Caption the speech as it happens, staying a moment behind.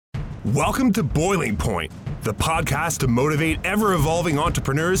Welcome to Boiling Point, the podcast to motivate ever-evolving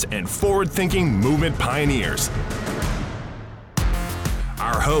entrepreneurs and forward-thinking movement pioneers.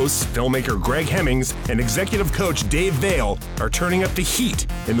 Our hosts, filmmaker Greg Hemmings and executive coach Dave Vale, are turning up the heat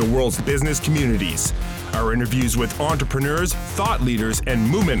in the world's business communities. Our interviews with entrepreneurs, thought leaders, and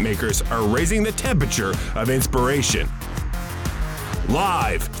movement makers are raising the temperature of inspiration.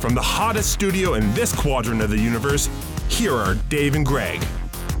 Live from the hottest studio in this quadrant of the universe, here are Dave and Greg.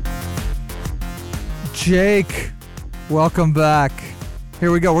 Jake, welcome back.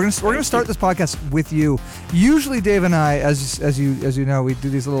 Here we go. We're gonna start this podcast with you. Usually, Dave and I, as you know, we do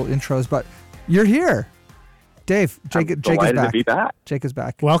these little intros, but you're here, Dave. Jake is back. To be back. Jake is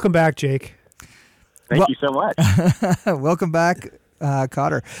back. Welcome back, Jake. Thank you so much. Welcome back,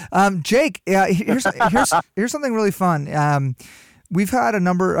 Cotter. Jake, here's something really fun. We've had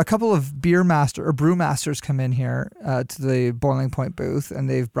a couple of brew masters come in here to the Boiling Point booth, and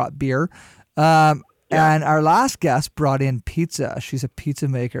they've brought beer. And our last guest brought in pizza. She's a pizza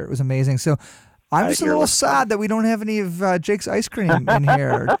maker. It was amazing. So I'm just a little sad that we don't have any of Jake's ice cream in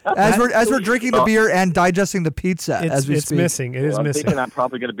here as we're drinking the beer and digesting the pizza as we speak. Missing. It is I'm missing. thinking I'm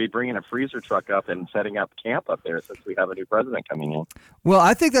probably going to be bringing a freezer truck up and setting up camp up there since we have a new president coming in. Well,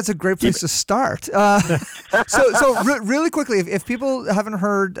 I think that's a great place to start. Really quickly, if people haven't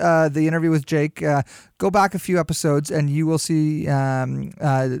heard the interview with Jake, go back a few episodes and you will see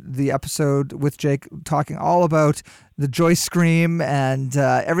the episode with Jake talking all about the Joy Scream and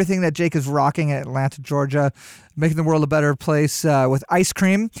everything that Jake is rocking in Atlanta, Georgia, making the world a better place with ice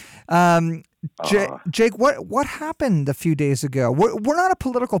cream. Jake, what happened a few days ago? We're not a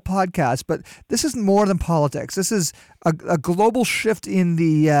political podcast, but this is more than politics. This is a global shift in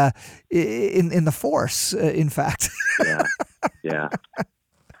the in the force. In fact, yeah.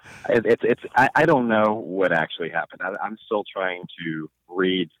 I don't know what actually happened. I'm still trying to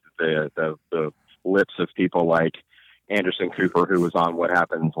read the lips of people like Anderson Cooper, who was on What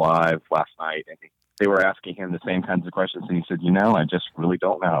Happens Live last night, and they were asking him the same kinds of questions, and he said, I just really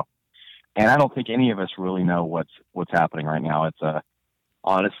don't know. And I don't think any of us really know what's happening right now. It's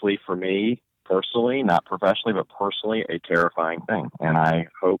honestly, for me personally, not professionally, but personally, a terrifying thing. And I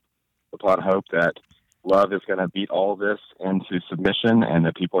hope that love is going to beat all of this into submission, and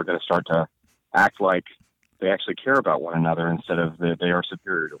that people are going to start to act like they actually care about one another instead of that they are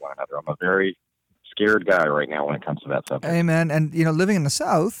superior to one another. I'm a very scared guy right now when it comes to that subject. Amen. And living in the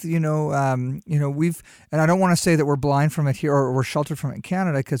South, we've, and I don't want to say that we're blind from it here or we're sheltered from it in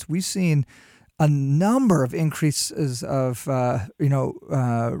Canada, because we've seen a number of increases of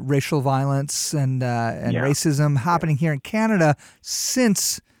racial violence and racism happening here in Canada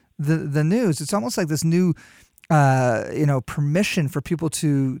since the news. It's almost like this new permission for people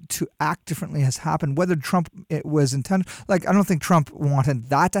to act differently has happened. Whether Trump it was intended, I don't think Trump wanted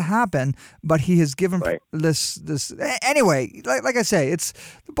that to happen, but he has given this anyway. Like I say, it's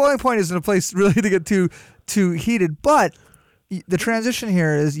the Boiling Point isn't a place really to get too heated. But the transition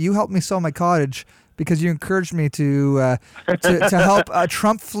here is you helped me sell my cottage because you encouraged me to help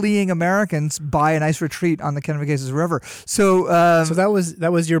Trump fleeing Americans buy a nice retreat on the Kennebecasis River. So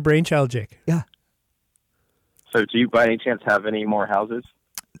that was your brainchild, Jake. Yeah. So do you by any chance have any more houses?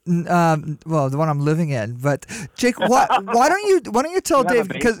 Well, the one I'm living in. But Jake, why don't you tell Dave,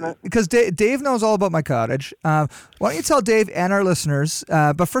 because Dave knows all about my cottage. Why don't you tell Dave and our listeners?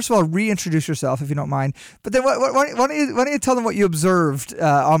 But first of all, reintroduce yourself if you don't mind. But then why don't you tell them what you observed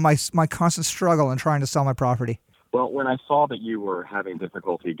on my constant struggle in trying to sell my property? Well, when I saw that you were having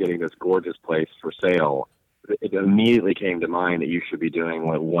difficulty getting this gorgeous place for sale, it immediately came to mind that you should be doing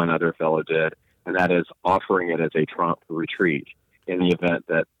what one other fellow did, and that is offering it as a Trump retreat in the event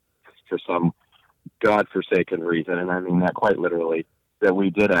that for some godforsaken reason, and I mean that quite literally, that we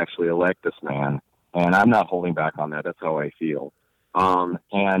did actually elect this man. And I'm not holding back on that. That's how I feel.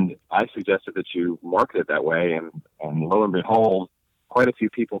 And I suggested that you market it that way, and lo and behold, quite a few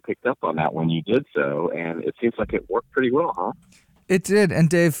people picked up on that when you did so, and it seems like it worked pretty well, huh? It did.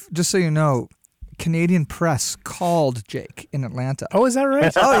 And Dave, just so you know, Canadian press called Jake in Atlanta. Oh, is that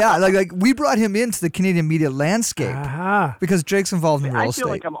right? Oh, yeah. Like we brought him into the Canadian media landscape because Jake's involved in real estate. I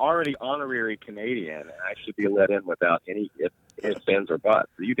feel like I'm already honorary Canadian, and I should be let in without any ifs, ands, or buts.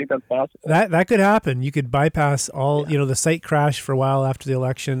 Do you think that's possible? That could happen. You could bypass all, the site crashed for a while after the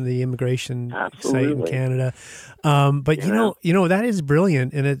election, the immigration site in Canada. But, that is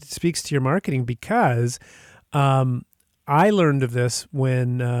brilliant, and it speaks to your marketing because I learned of this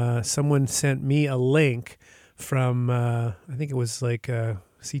when someone sent me a link from, I think it was like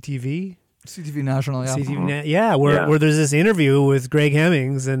CTV CTV National, yeah. Where there's this interview with Greg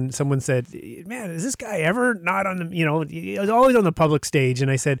Hemmings, and someone said, "Man, is this guy ever not on the? He was always on the public stage." And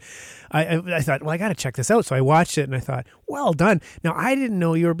I said, I thought, well, I got to check this out. So I watched it, and I thought, well done. Now I didn't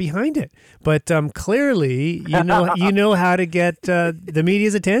know you were behind it, but clearly you know how to get the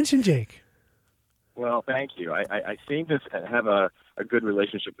media's attention, Jake. Well, thank you. I seem to have a good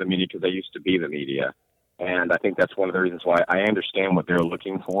relationship with the media because I used to be the media. And I think that's one of the reasons why I understand what they're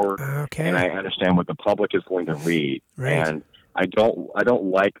looking for, and I understand what the public is going to read. Right. And I don't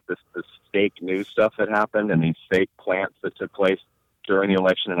like this fake news stuff that happened and these fake plants that took place during the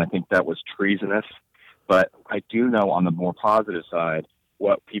election, and I think that was treasonous. But I do know on the more positive side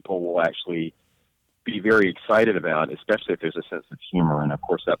what people will actually be very excited about, especially if there's a sense of humor. And of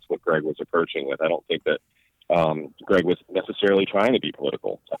course, that's what Greg was approaching with. I don't think that Greg was necessarily trying to be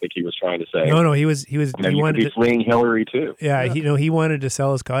political. I think he was trying to say, no, he was. You wanted to be fleeing Hillary too. Yeah, he wanted to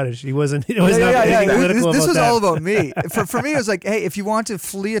sell his cottage. He wasn't. It was This was all about me. For me, it was like, hey, if you want to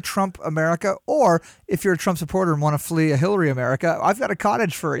flee a Trump America, or if you're a Trump supporter and want to flee a Hillary America, I've got a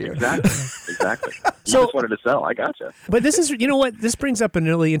cottage for you. Exactly. You just wanted to sell. I gotcha. But this is, this brings up a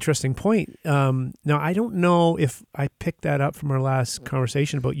really interesting point. Now, I don't know if I picked that up from our last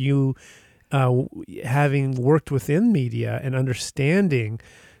conversation about you. Having worked within media and understanding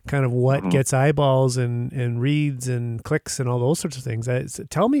kind of what gets eyeballs and reads and clicks and all those sorts of things.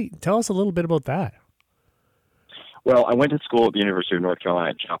 Tell us a little bit about that. Well, I went to school at the University of North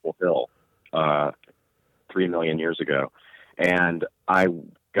Carolina at Chapel Hill 3 million years ago, and I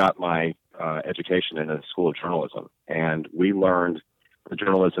got my education in a school of journalism, and we learned the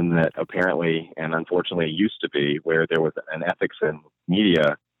journalism that apparently and unfortunately used to be, where there was an ethics in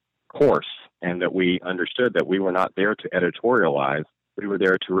media course, and that we understood that we were not there to editorialize, we were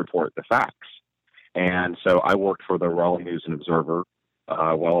there to report the facts. And so I worked for the Raleigh News and Observer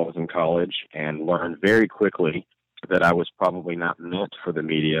while I was in college, and learned very quickly that I was probably not meant for the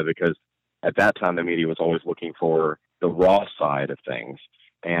media, because at that time the media was always looking for the raw side of things.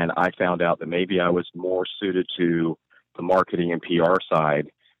 And I found out that maybe I was more suited to the marketing and PR side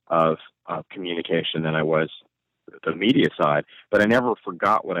of communication than I was the media side. But I never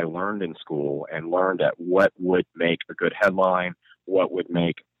forgot what I learned in school, and learned that what would make a good headline, what would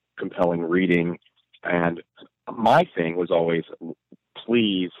make compelling reading. And my thing was always,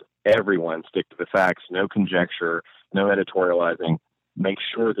 please, everyone, stick to the facts, no conjecture, no editorializing. Make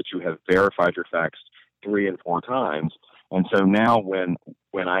sure that you have verified your facts 3 and 4 times. And so now when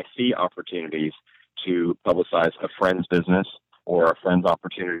I see opportunities to publicize a friend's business or a friend's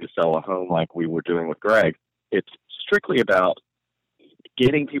opportunity to sell a home like we were doing with Greg, it's strictly about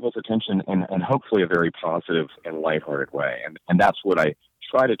getting people's attention in hopefully a very positive and lighthearted way. And that's what I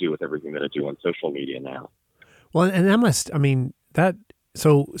try to do with everything that I do on social media now. Well, and that must, I mean, that,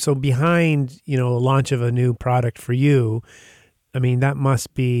 so behind, a launch of a new product for you, I mean, that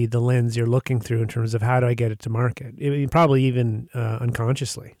must be the lens you're looking through in terms of how do I get it to market? I mean, probably even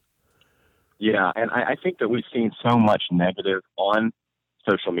unconsciously. Yeah, and I think that we've seen so much negative on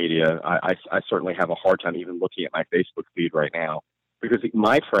social media. I certainly have a hard time even looking at my Facebook feed right now, because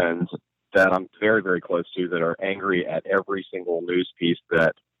my friends that I'm very, very close to that are angry at every single news piece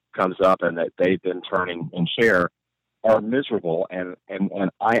that comes up and that they've been turning and share are miserable. And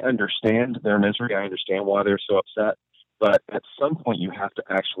I understand their misery. I understand why they're so upset. But at some point you have to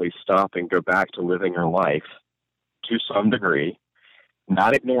actually stop and go back to living your life to some degree,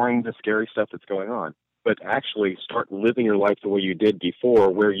 not ignoring the scary stuff that's going on, but actually start living your life the way you did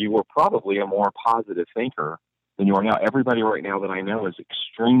before, where you were probably a more positive thinker than you are now. Everybody right now that I know is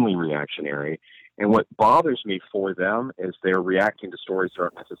extremely reactionary. And what bothers me for them is they're reacting to stories that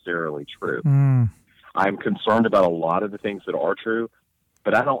aren't necessarily true. I'm concerned about a lot of the things that are true,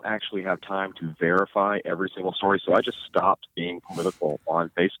 but I don't actually have time to verify every single story. So I just stopped being political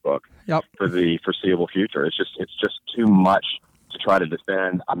on Facebook for the foreseeable future. It's just too much to try to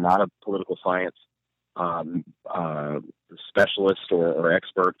defend. I'm not a political science specialist or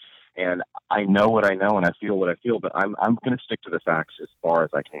expert, and I know what I know and I feel what I feel, but I'm going to stick to the facts as far as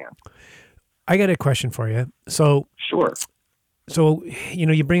I can. I got a question for you. So sure. So,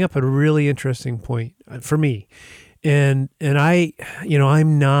 you bring up a really interesting point for me. And I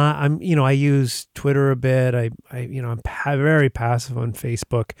use Twitter a bit. I'm very passive on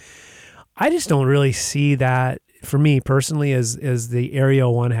Facebook. I just don't really see that, for me personally, as the area I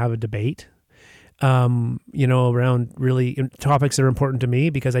want to have a debate, around really topics that are important to me,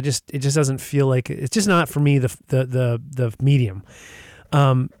 because it just doesn't feel like, it's just not for me, the medium.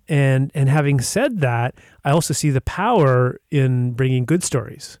 And having said that, I also see the power in bringing good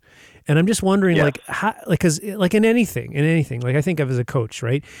stories. And I'm just wondering, because in anything, like I think of as a coach,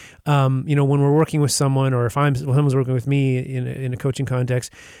 right? When we're working with someone, or if someone's working with me in a coaching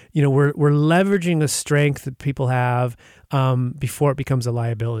context, we're leveraging a strength that people have before it becomes a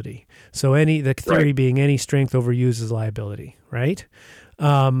liability. So the theory being any strength overused is liability, right?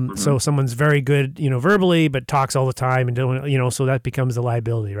 So someone's very good, verbally, but talks all the time and don't, so that becomes a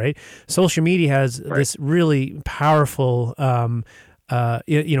liability, right? Social media has this really powerful, can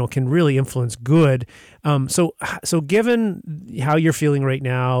really influence good. So given how you're feeling right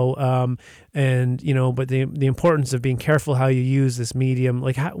now, but the importance of being careful how you use this medium,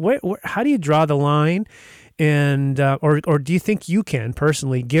 like how do you draw the line? And or do you think you can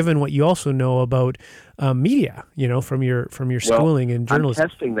personally, given what you also know about media, from your schooling in journalism?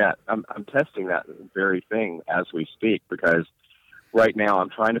 I'm testing that very thing as we speak, because right now I'm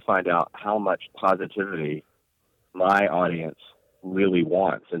trying to find out how much positivity my audience really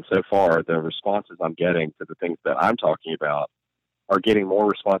wants. And so far, the responses I'm getting to the things that I'm talking about are getting more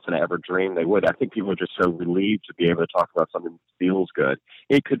response than I ever dreamed they would. I think people are just so relieved to be able to talk about something that feels good.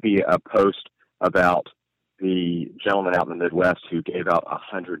 It could be a post about the gentleman out in the Midwest who gave out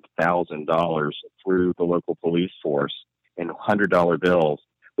 $100,000 through the local police force in $100 bills,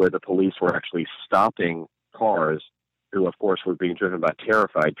 where the police were actually stopping cars who, of course, were being driven by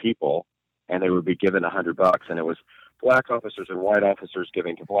terrified people, and they would be given $100, and it was black officers and white officers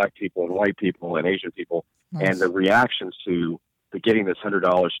giving to black people and white people and Asian people. Nice. And the reactions to getting this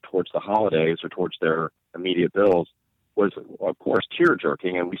 $100 towards the holidays or towards their immediate bills was, of course,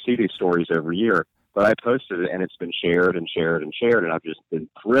 tear-jerking, and we see these stories every year. But I posted it, and it's been shared and shared and shared, and I've just been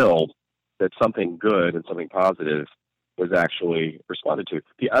thrilled that something good and something positive was actually responded to.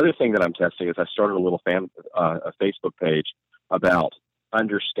 The other thing that I'm testing is I started a little a Facebook page about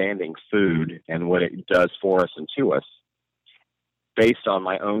understanding food and what it does for us and to us, based on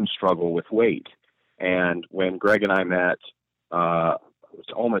my own struggle with weight. And when Greg and I met, it was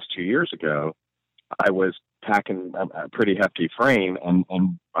almost 2 years ago, I was packing a pretty hefty frame, and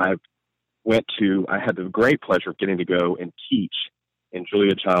I had the great pleasure of getting to go and teach in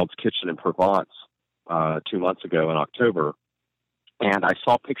Julia Child's kitchen in Provence 2 months ago in October. And I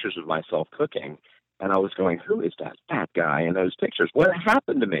saw pictures of myself cooking, and I was going, who is that fat guy in those pictures? What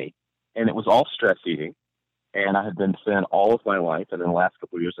happened to me? And it was all stress eating. And I had been thin all of my life. And in the last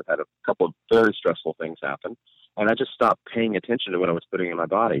couple of years, I've had a couple of very stressful things happen. And I just stopped paying attention to what I was putting in my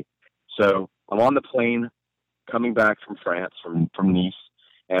body. So I'm on the plane coming back from France, from Nice,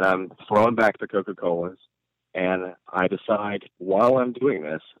 and I'm throwing back the Coca-Colas. And I decide while I'm doing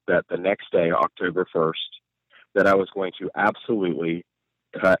this that the next day, October 1st, that I was going to absolutely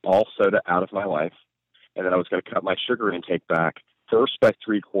cut all soda out of my life, and that I was going to cut my sugar intake back, first by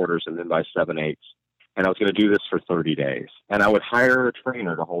 3/4 and then by 7/8. And I was going to do this for 30 days. And I would hire a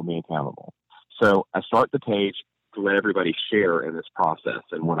trainer to hold me accountable. So I start the page to let everybody share in this process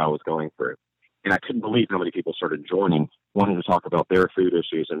and what I was going through. And I couldn't believe how many people started joining, wanting to talk about their food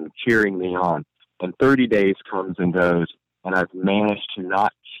issues and cheering me on. And 30 days comes and goes, and I've managed to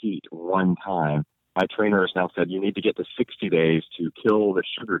not cheat one time. My trainer has now said, you need to get to 60 days to kill the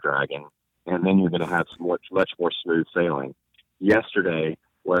sugar dragon, and then you're going to have much more smooth sailing. Yesterday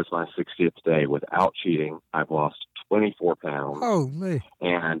was my 60th day without cheating. I've lost 24 pounds. Holy.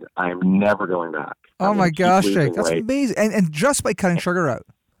 And I'm never going back. Oh my gosh, Jake, that's amazing. And just by cutting sugar out.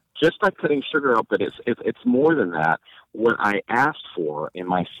 Just by cutting sugar out, but it's more than that. What I asked for in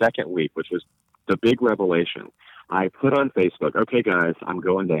my second week, which was the big revelation, I put on Facebook, okay, guys, I'm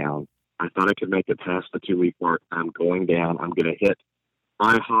going down. I thought I could make it past the 2-week mark. I'm going down. I'm going to hit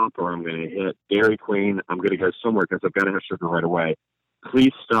IHOP, or I'm going to hit Dairy Queen. I'm going to go somewhere because I've got to have sugar right away.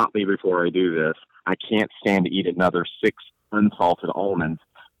 Please stop me before I do this. I can't stand to eat another 6 unsalted almonds.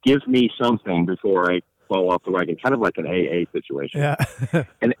 Give me something before I fall off the wagon, kind of like an AA situation. Yeah.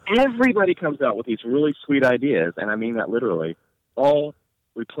 And everybody comes out with these really sweet ideas, and I mean that literally, all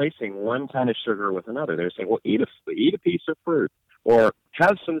replacing one kind of sugar with another. They're saying, well, eat a piece of fruit, or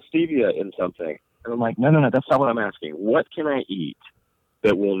have some stevia in something. And I'm like, no, that's not what I'm asking. What can I eat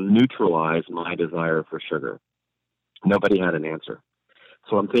that will neutralize my desire for sugar? Nobody had an answer.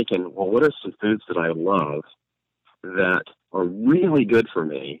 So I'm thinking, well, what are some foods that I love that are really good for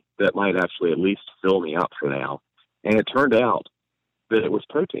me that might actually at least fill me up for now? And it turned out that it was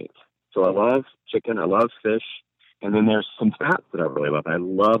proteins. So I love chicken, I love fish, and then there's some fats that I really love. I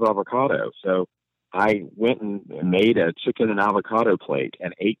love avocado. So I went and made a chicken and avocado plate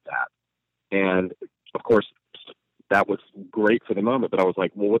and ate that. And, of course, that was great for the moment, but I was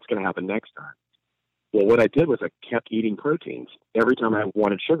like, well, what's going to happen next time? Well, what I did was I kept eating proteins every time I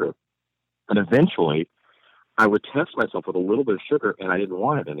wanted sugar. And eventually, I would test myself with a little bit of sugar, and I didn't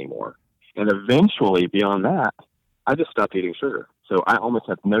want it anymore. And eventually, beyond that, I just stopped eating sugar. So I almost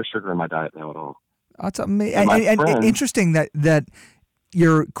have no sugar in my diet now at all. That's amazing. And interesting that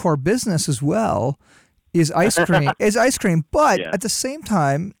your core business as well is ice cream. But at the same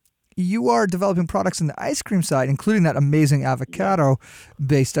time, you are developing products in the ice cream side, including that amazing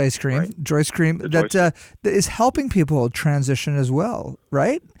avocado-based ice cream, Joyce Cream, that is helping people transition as well,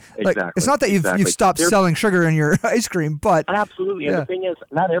 right? Exactly. Like, it's not that you've stopped selling sugar in your ice cream, but... Absolutely. And the thing is,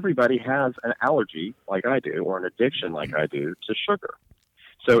 not everybody has an allergy like I do or an addiction like I do to sugar.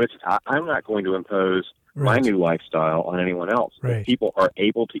 So I'm not going to impose my new lifestyle on anyone else. Right. People are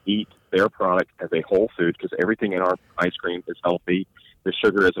able to eat their product as a whole food because everything in our ice cream is healthy. The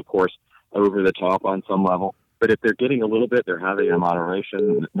sugar is, of course, over the top on some level. But if they're getting a little bit, they're having it in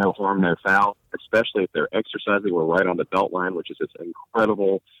moderation. No harm, no foul, especially if they're exercising. We're right on the Beltline, which is this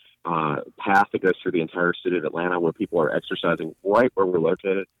incredible path that goes through the entire city of Atlanta where people are exercising right where we're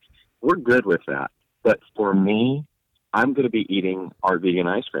located. We're good with that. But for me, I'm going to be eating our vegan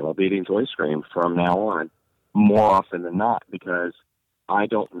ice cream. I'll be eating Joyce Cream from now on more often than not because I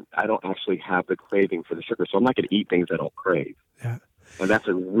don't actually have the craving for the sugar. So I'm not going to eat things I don't crave. Yeah. And that's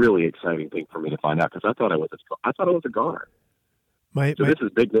a really exciting thing for me to find out because I thought it was a goner. This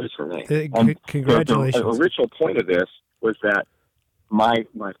is big news for me. Congratulations. The original point of this was that my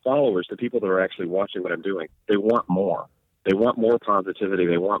followers, the people that are actually watching what I'm doing, they want more. They want more positivity.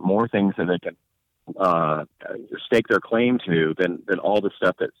 They want more things that they can stake their claim to than all the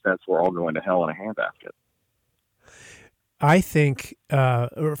stuff that says we're all going to hell in a handbasket. I think,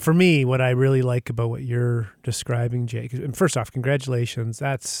 for me, what I really like about what you're describing, Jake, and first off, congratulations.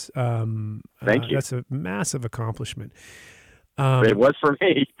 That's Thank you. That's a massive accomplishment. It was for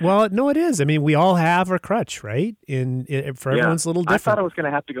me. Well, no, it is. I mean, we all have our crutch, right? For everyone's a little different. I thought I was going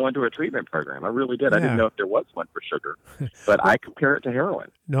to have to go into a treatment program. I really did. Yeah. I didn't know if there was one for sugar, but I compare it to heroin.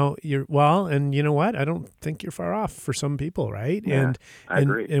 No, and you know what? I don't think you're far off for some people, right? Yeah, I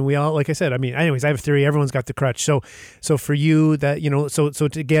agree. And we all, like I said, I mean, anyways, I have a theory. Everyone's got the crutch. So for you, that so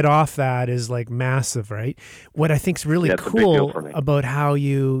to get off that is like massive, right? What I think is really cool about how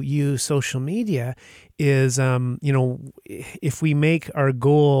you use social media is, if we make our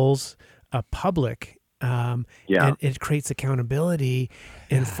goals public, and it creates accountability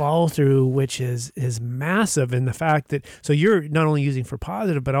and follow through, which is massive. And the fact that, so you're not only using for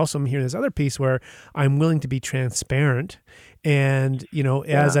positive, but also I'm hearing this other piece where I'm willing to be transparent. And,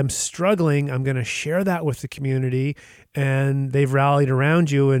 as I'm struggling, I'm going to share that with the community, and they've rallied around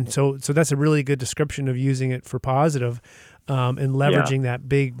you. And so that's a really good description of using it for positive. And leveraging that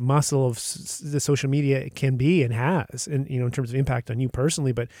big muscle of the social media can be and has, and in terms of impact on you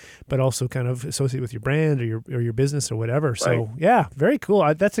personally, but also kind of associated with your brand or your business or whatever. Right. So very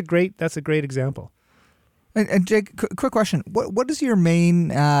cool. That's a great example. And Jake, quick question: what is your main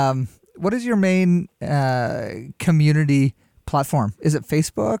community platform? Is it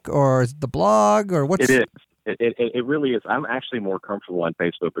Facebook or is it the blog or what's? It is. It really is. I'm actually more comfortable on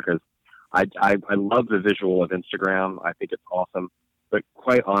Facebook because I love the visual of Instagram. I think it's awesome. But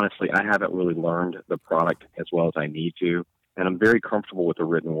quite honestly, I haven't really learned the product as well as I need to. And I'm very comfortable with the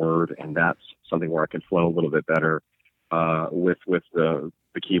written word, and that's something where I can flow a little bit better with the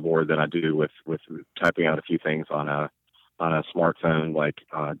keyboard than I do with typing out a few things on a smartphone like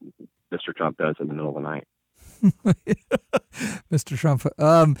Mr. Trump does in the middle of the night. Mr. Trump.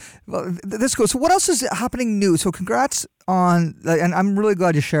 Well, this goes. So what else is happening new? So congrats on, and I'm really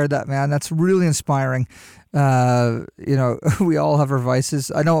glad you shared that, man. That's really inspiring. We all have our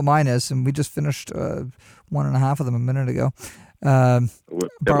vices. I know what mine is, and we just finished 1.5 of them a minute ago.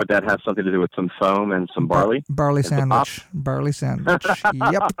 Would that have something to do with some foam and some barley? Barley sandwich. Barley sandwich.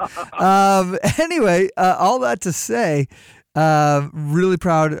 Yep. Anyway, all that to say, really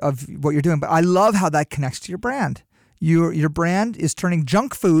proud of what you're doing, but I love how that connects to your brand. Your brand is turning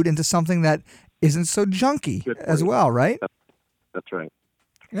junk food into something that isn't so junky as well, right? That's right.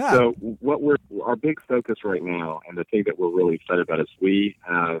 Yeah. So our big focus right now, and the thing that we're really excited about, is we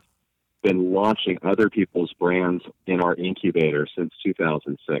have been launching other people's brands in our incubator since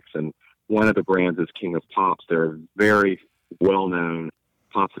 2006. And one of the brands is King of Pops. They're a very well-known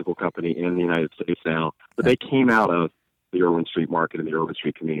popsicle company in the United States now, but they came out of the Irwin Street Market and the Irwin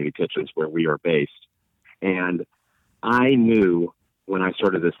Street Community Kitchens where we are based. And I knew when I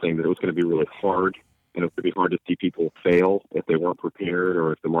started this thing that it was going to be really hard, and it was going to be hard to see people fail if they weren't prepared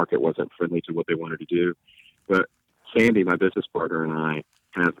or if the market wasn't friendly to what they wanted to do. But Sandy, my business partner, and I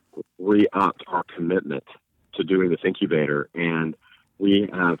have re-upped our commitment to doing this incubator, and we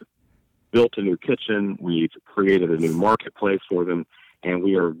have built a new kitchen. We've created a new marketplace for them, And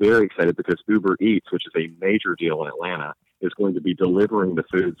we are very excited because Uber Eats, which is a major deal in Atlanta, is going to be delivering the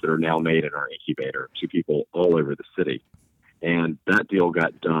foods that are now made in our incubator to people all over the city. And that deal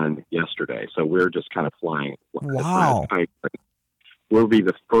got done yesterday. So we're just kind of flying. Wow. We'll be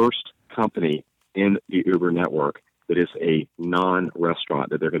the first company in the Uber network that is a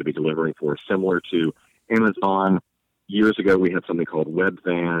non-restaurant that they're going to be delivering for, similar to Amazon. Years ago, we had something called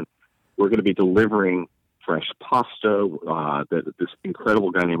Webvan. We're going to be delivering fresh pasta that this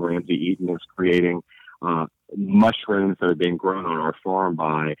incredible guy named Ramsey Eaton is creating, mushrooms that are being grown on our farm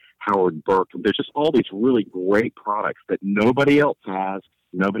by Howard Burke. There's just all these really great products that nobody else has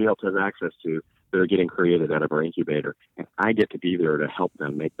access to, that are getting created out of our incubator. And I get to be there to help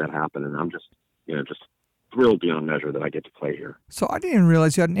them make that happen. And I'm just thrilled beyond measure that I get to play here. So I didn't even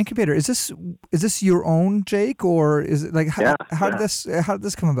realize you had an incubator. Is this your own, Jake, or is it like how did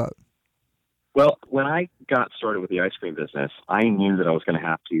this come about? Well, when I got started with the ice cream business, I knew that I was going to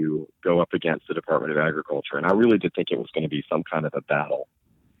have to go up against the Department of Agriculture, and I really did think it was going to be some kind of a battle.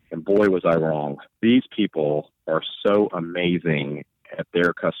 And boy, was I wrong. These people are so amazing at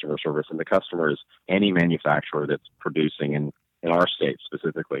their customer service, and the customer is any manufacturer that's producing in our state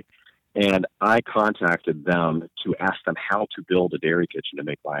specifically. And I contacted them to ask them how to build a dairy kitchen to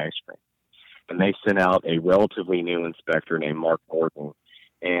make my ice cream. And they sent out a relatively new inspector named Mark Morton.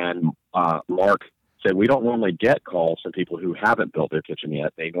 And Mark said, we don't normally get calls from people who haven't built their kitchen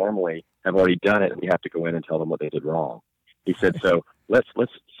yet. They normally have already done it, and we have to go in and tell them what they did wrong. He said, so let's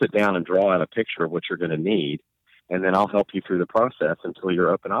sit down and draw out a picture of what you're going to need, and then I'll help you through the process until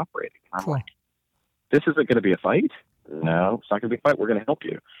you're up and operating. I'm like, this isn't going to be a fight? No, it's not going to be a fight. We're going to help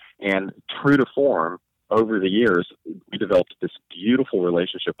you. And true to form, over the years, we developed this beautiful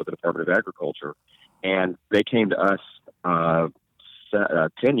relationship with the Department of Agriculture, and they came to us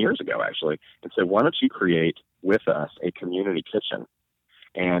 10 years ago, actually, and said, why don't you create with us a community kitchen?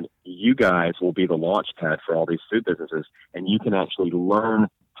 And you guys will be the launch pad for all these food businesses, and you can actually learn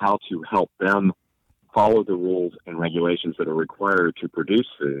how to help them follow the rules and regulations that are required to produce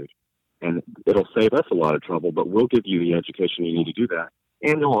food. And it'll save us a lot of trouble, but we'll give you the education you need to do that.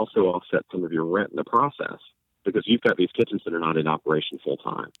 And you'll also offset some of your rent in the process, because you've got these kitchens that are not in operation full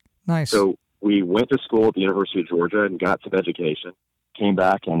time. Nice. So we went to school at the University of Georgia and got some education, came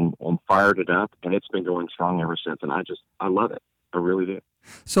back and fired it up, and it's been going strong ever since. And I love it. I really do.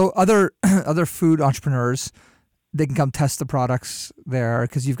 So other food entrepreneurs, they can come test the products there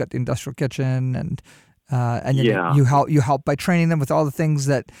because you've got the industrial kitchen, and you help by training them with all the things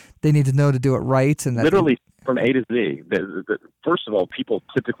that they need to know to do it right. And literally from A to Z. First of all, people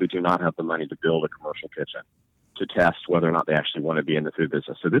typically do not have the money to build a commercial kitchen to test whether or not they actually want to be in the food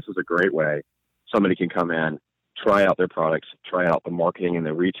business. So this is a great way somebody can come in, try out their products, try out the marketing and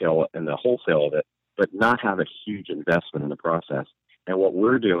the retail and the wholesale of it, but not have a huge investment in the process. And what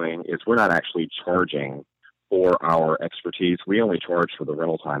we're doing is we're not actually charging for our expertise. We only charge for the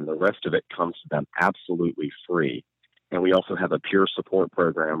rental time. The rest of it comes to them absolutely free. And we also have a peer support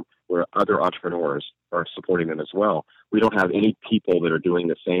program where other entrepreneurs are supporting them as well. We don't have any people that are doing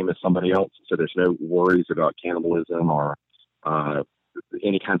the same as somebody else, so there's no worries about cannibalism or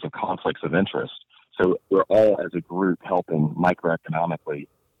any kinds of conflicts of interest. So we're all, as a group, helping microeconomically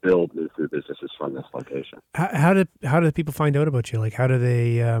build new food businesses from this location. How do people find out about you? Like, how do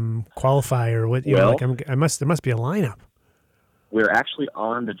they qualify, or what? There must be a lineup. We're actually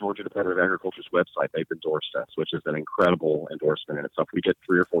on the Georgia Department of Agriculture's website. They've endorsed us, which is an incredible endorsement in itself. We get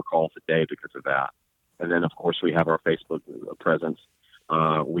 3 or 4 calls a day because of that. And then, of course, we have our Facebook presence.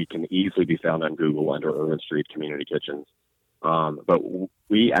 We can easily be found on Google under Irwin Street Community Kitchens. But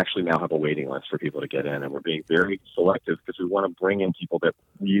we actually now have a waiting list for people to get in, and we're being very selective because we want to bring in people that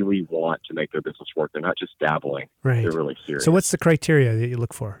really want to make their business work. They're not just dabbling. Right. They're really serious. So what's the criteria that you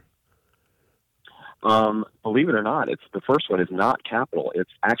look for? Believe it or not, the first one is not capital.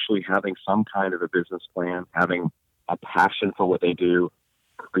 It's actually having some kind of a business plan, having a passion for what they do,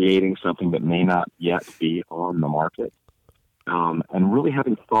 creating something that may not yet be on the market. And really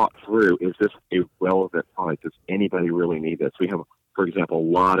having thought through, is this a relevant product? Does anybody really need this? We have, for example, a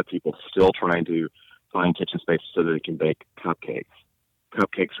lot of people still trying to find kitchen space so that they can bake cupcakes.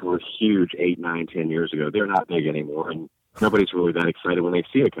 Cupcakes were huge 8, 9, 10 years ago. They're not big anymore, and nobody's really that excited when they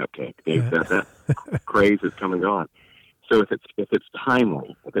see a cupcake. That craze is come and gone. So if it's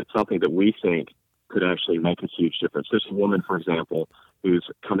timely, if it's something that we think could actually make a huge difference. There's a woman, for example, who's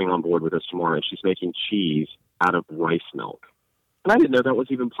coming on board with us tomorrow, and she's making cheese out of rice milk. And I didn't know that was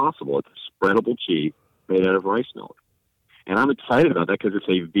even possible. It's a spreadable cheese made out of rice milk. And I'm excited about that because it's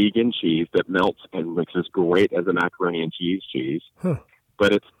a vegan cheese that melts and looks as great as a macaroni and cheese. Huh.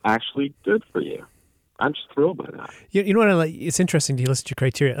 But it's actually good for you. I'm just thrilled by that. You know what I like? It's interesting to listen to your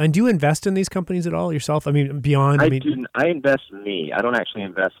criteria. And do you invest in these companies at all yourself? I mean, beyond. I invest in me. I don't actually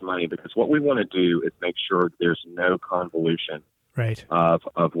invest money because what we want to do is make sure there's no convolution right. of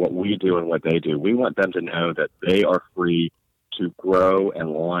what we do and what they do. We want them to know that they are free to grow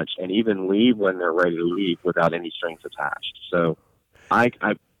and launch and even leave when they're ready to leave without any strings attached. So I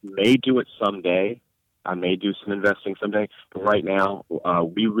may do it someday. I may do some investing someday, but right now,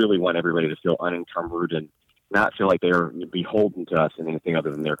 we really want everybody to feel unencumbered and not feel like they're beholden to us in anything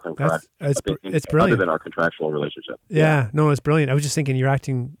other than their contract. It's brilliant. Other than our contractual relationship. Yeah, no, it's brilliant. I was just thinking you're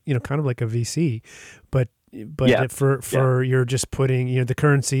acting, kind of like a VC, but for you're just putting, the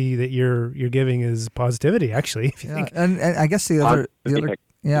currency that you're giving is positivity. Actually, if you think. And I guess the other,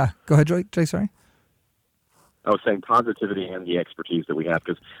 go ahead, Jay. Sorry. I was saying positivity and the expertise that we have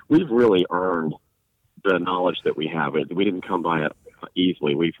because we've really earned the knowledge that we have. We didn't come by it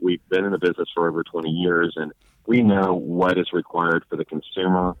easily. We've been in the business for over 20 years, and we know what is required for the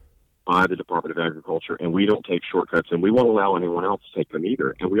consumer by the Department of Agriculture, and we don't take shortcuts, and we won't allow anyone else to take them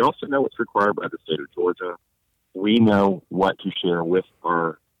either. And we also know what's required by the state of Georgia. We know what to share with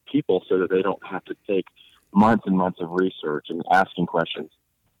our people so that they don't have to take months and months of research and asking questions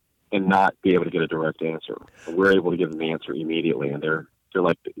and not be able to get a direct answer. And we're able to give them the answer immediately, and they're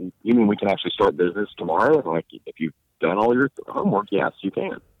like, you mean we can actually start business tomorrow? And like, if you've done all your homework, yes, you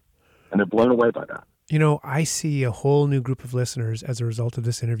can. And they're blown away by that. I see a whole new group of listeners as a result of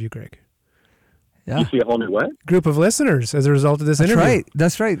this interview, Greg. Yeah. You see a whole new what? Group of listeners as a result of this interview.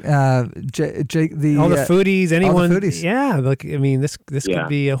 That's right. Jake, all the foodies, anyone. All the foodies. Yeah. This could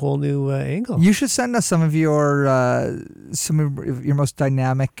be a whole new angle. You should send us some of your most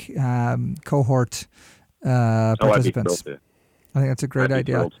dynamic cohort participants. I think that's a great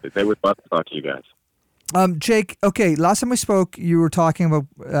idea. They would love to talk to you guys. Jake, okay, last time we spoke, you were talking about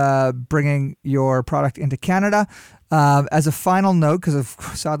bringing your product into Canada. As a final note, because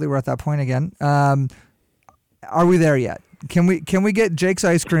sadly we're at that point again, are we there yet? Can we get Jake's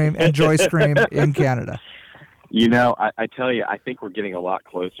Ice Cream and Joy's Cream in Canada? I tell you, I think we're getting a lot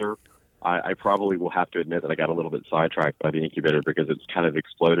closer. I probably will have to admit that I got a little bit sidetracked by the incubator because it's kind of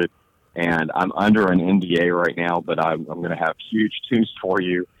exploded. And I'm under an NDA right now, but I'm going to have huge news for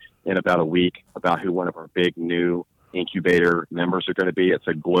you in about a week about who one of our big new incubator members are going to be. It's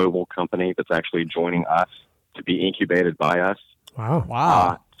a global company that's actually joining us to be incubated by us.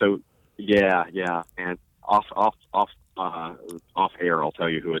 Wow. So yeah. And off air, I'll tell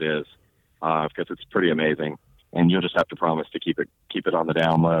you who it is because it's pretty amazing. And you'll just have to promise to keep it on the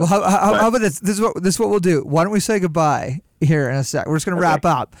down low. Well, how about this? This is what we'll do. Why don't we say goodbye here in a sec? We're just going to wrap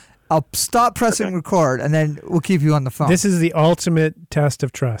up. I'll stop pressing record, and then we'll keep you on the phone. This is the ultimate test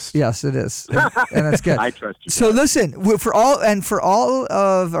of trust. Yes, it is, and that's good. I trust you. So listen, for all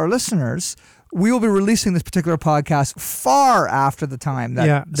of our listeners, we will be releasing this particular podcast far after the time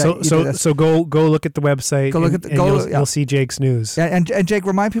that. So go look at the website. You'll see Jake's news. And Jake,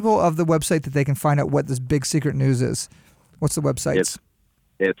 remind people of the website that they can find out what this big secret news is. What's the website? It's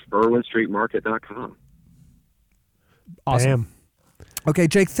irwinstreetmarket.com. Awesome. Bam. Okay,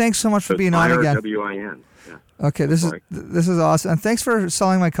 Jake, thanks so much for being on again. WIN. Yeah. Okay, this is awesome. And thanks for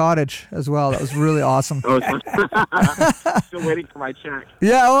selling my cottage as well. That was really awesome. Still waiting for my check.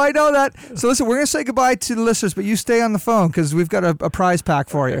 Yeah, I know that. So listen, we're going to say goodbye to the listeners, but you stay on the phone because we've got a prize pack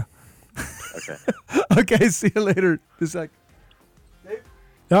for you. Okay. Okay, see you later. Just like.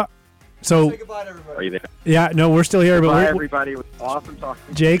 Yeah. So say goodbye to everybody. Are you there? Yeah, no, we're still here. Goodbye, everybody. It was awesome talking to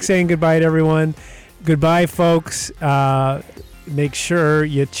you. Jake saying goodbye to everyone. Goodbye, folks. Make sure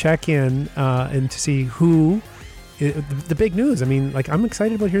you check in and to see who the big news. I mean, I'm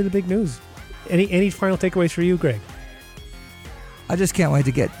excited about hearing the big news. Any final takeaways for you, Greg? I just can't wait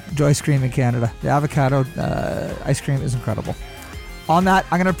to get Joy's Cream in Canada. The avocado ice cream is incredible. On that,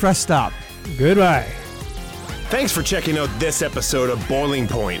 I'm going to press stop. Goodbye. Thanks for checking out this episode of Boiling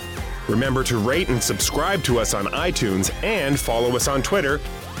Point. Remember to rate and subscribe to us on iTunes and follow us on Twitter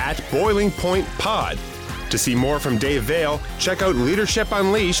 @BoilingPointPod. To see more from Dave Vale, check out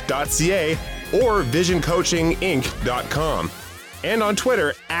leadershipunleashed.ca or visioncoachinginc.com. And on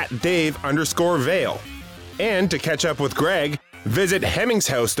Twitter @Dave_Vale. And to catch up with Greg, visit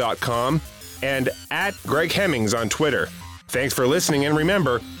hemmingshouse.com and @GregHemmings on Twitter. Thanks for listening, and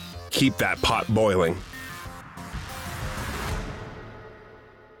remember, keep that pot boiling.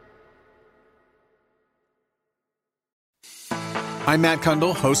 I'm Matt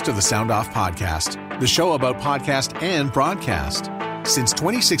Kundle, host of the Sound Off Podcast, the show about podcast and broadcast. Since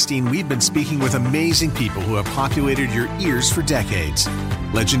 2016, we've been speaking with amazing people who have populated your ears for decades.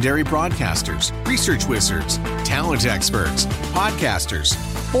 Legendary broadcasters, research wizards, talent experts, podcasters,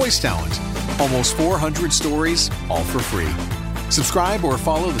 voice talent, Almost 400 stories, all for free. Subscribe or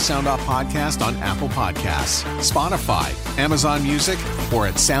follow the Sound Off Podcast on Apple Podcasts, Spotify, Amazon Music, or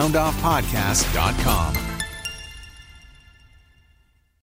at soundoffpodcast.com.